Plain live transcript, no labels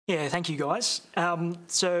Yeah, thank you, guys.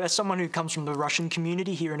 So as someone who comes from the Russian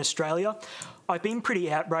community here in Australia, I've been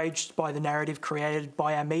pretty outraged by the narrative created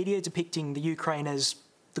by our media depicting the Ukraine as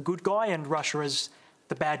the good guy and Russia as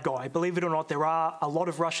the bad guy. Believe it or not, there are a lot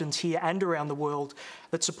of Russians here and around the world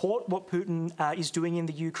that support what Putin is doing in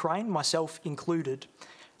the Ukraine, myself included.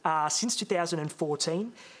 Since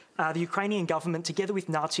 2014, the Ukrainian government, together with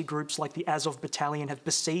Nazi groups like the Azov Battalion, have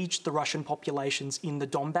besieged the Russian populations in the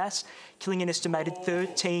Donbass, killing an estimated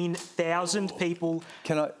 13,000 people,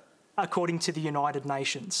 according to the United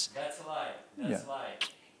Nations. That's a lie. That's a lie.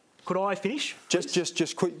 Could I finish?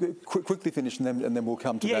 Just quickly finish, and then we'll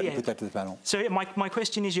come to that and put that to the panel. So my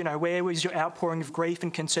question is, where was your outpouring of grief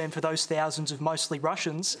and concern for those thousands of mostly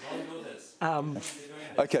Russians?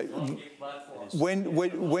 Okay.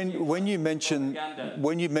 When you mention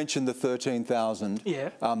the 13,000,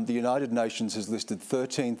 the United Nations has listed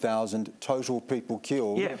 13,000 total people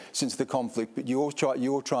killed since the conflict, but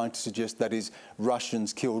you're trying to suggest that is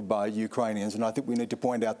Russians killed by Ukrainians, and I think we need to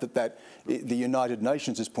point out that the United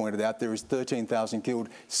Nations has pointed out there is 13,000 killed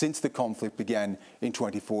since the conflict began in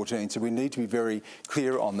 2014. So we need to be very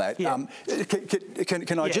clear on that.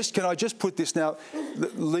 Can I just put this now,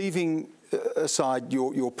 leaving aside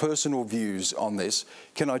your personal views on this,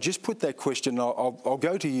 can I just put that question, I'll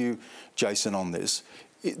go to you, Jason, on this.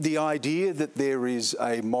 The idea that there is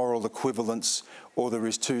a moral equivalence or there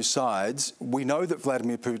is two sides, we know that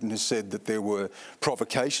Vladimir Putin has said that there were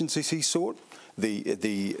provocations as he sought,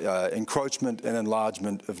 the encroachment and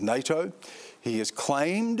enlargement of NATO. He has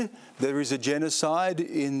claimed there is a genocide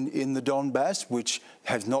in the Donbass, which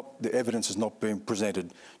the evidence has not been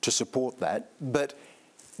presented to support that. But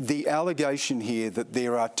the allegation here that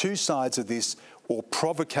there are two sides of this or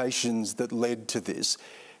provocations that led to this,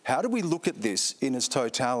 how do we look at this in its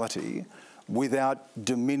totality without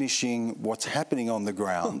diminishing what's happening on the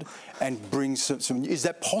ground and bring some... Is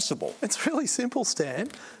that possible? It's really simple, Stan.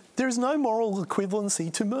 There is no moral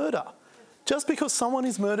equivalency to murder. Just because someone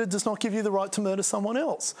is murdered does not give you the right to murder someone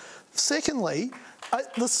else. Secondly,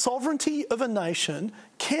 the sovereignty of a nation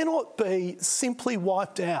cannot be simply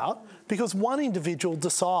wiped out because one individual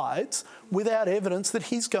decides without evidence that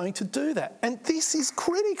he's going to do that. And this is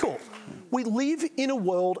critical. We live in a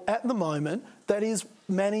world at the moment that is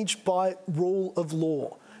managed by rule of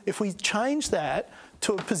law. If we change that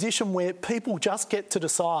to a position where people just get to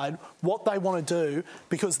decide what they want to do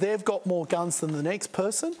because they've got more guns than the next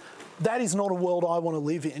person, that is not a world I want to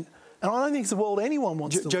live in. And I don't think it's a world anyone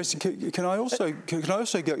wants to live in. Jason, can I also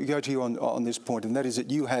go to you on this point, and that is that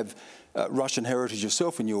you have Russian heritage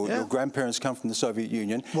yourself, and your grandparents come from the Soviet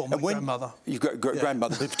Union. Well, my grandmother. Your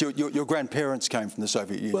grandmother, but your grandparents came from the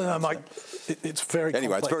Soviet Union. Well, no, it's very complex.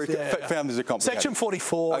 Anyway, it's very families are complicated. Section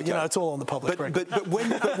 44, it's all on the public record.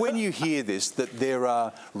 But when you hear this, that there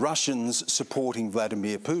are Russians supporting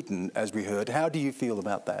Vladimir Putin, as we heard, how do you feel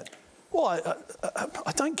about that? Well,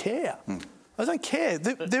 I don't care. I don't care.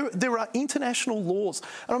 There are international laws.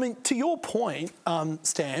 And I mean, to your point,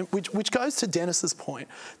 Stan, which goes to Dennis's point,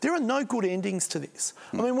 there are no good endings to this.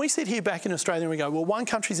 I mean, we sit here back in Australia and we go, well, one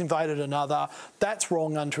country's invaded another. That's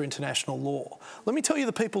wrong under international law. Let me tell you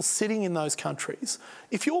the people sitting in those countries.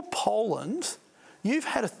 If you're Poland, you've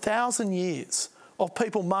had 1,000 years of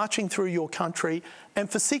people marching through your country, and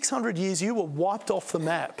for 600 years you were wiped off the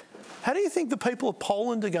map. How do you think the people of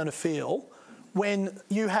Poland are going to feel when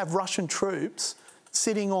you have Russian troops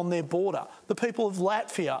sitting on their border? The people of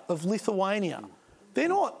Latvia, of Lithuania,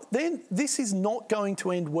 this is not going to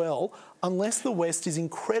end well unless the West is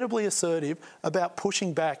incredibly assertive about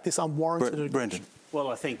pushing back this unwarranted aggression. Brendan. Well,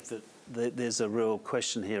 I think that there's a real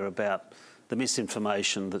question here about the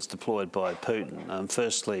misinformation that's deployed by Putin.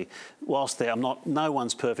 Firstly, whilst no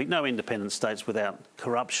one's perfect, no independent state's without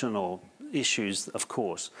corruption or issues, of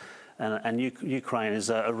course. And Ukraine is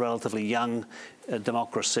a relatively young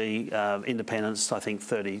democracy, independence, I think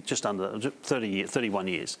 31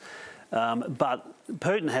 years. But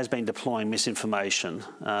Putin has been deploying misinformation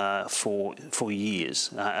for years.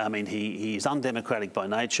 I mean, he is undemocratic by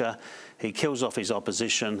nature. He kills off his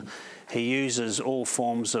opposition. He uses all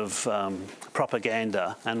forms of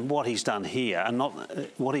propaganda. And what he's done here,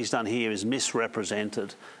 is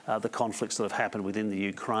misrepresented the conflicts that have happened within the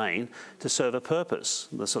Ukraine to serve a purpose.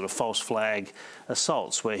 The sort of false flag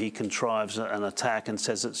assaults where he contrives an attack and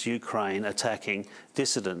says it's Ukraine attacking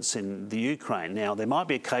dissidents in the Ukraine. Now, there might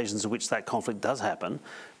be occasions in which that conflict does happen,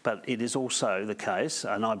 but it is also the case,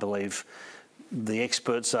 and I believe the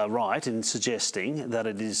experts are right in suggesting that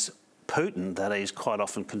it is Putin that is quite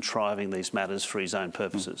often contriving these matters for his own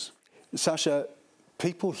purposes. Sasha,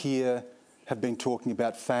 people here have been talking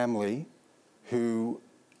about family who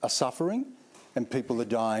are suffering and people are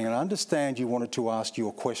dying. And I understand you wanted to ask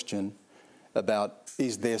your question about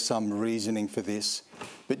is there some reasoning for this,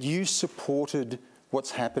 but you supported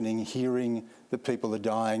what's happening, hearing that people are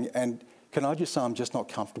dying. And can I just say I'm just not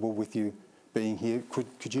comfortable with you being here?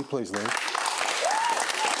 Could you please leave?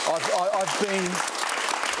 I've been...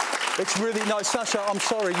 It's really... No, Sasha, I'm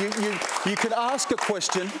sorry. You can ask a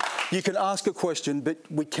question. You can ask a question, but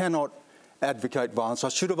we cannot advocate violence. I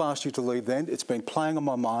should have asked you to leave then. It's been playing on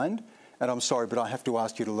my mind, and I'm sorry, but I have to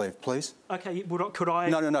ask you to leave, please. Okay, well, could I...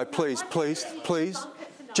 No, please.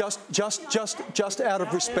 Just out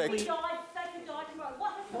of respect.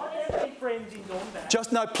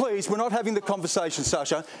 No, please, we're not having the conversation,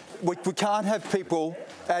 Sasha. We can't have people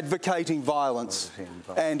advocating violence.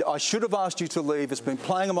 And I should have asked you to leave. It's been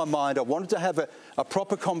playing on my mind. I wanted to have a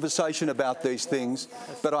proper conversation about these things,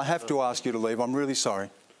 but I have to ask you to leave. I'm really sorry.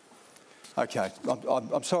 Okay,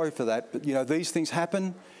 I'm sorry for that. But, you know, these things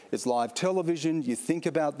happen. It's live television. You think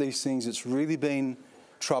about these things. It's really been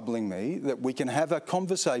troubling me that we can have a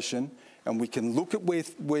conversation and we can look at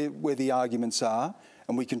where the arguments are,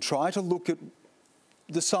 and we can try to look at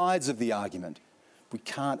the sides of the argument. We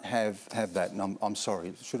can't have that, and I'm sorry.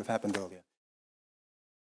 It should have happened earlier.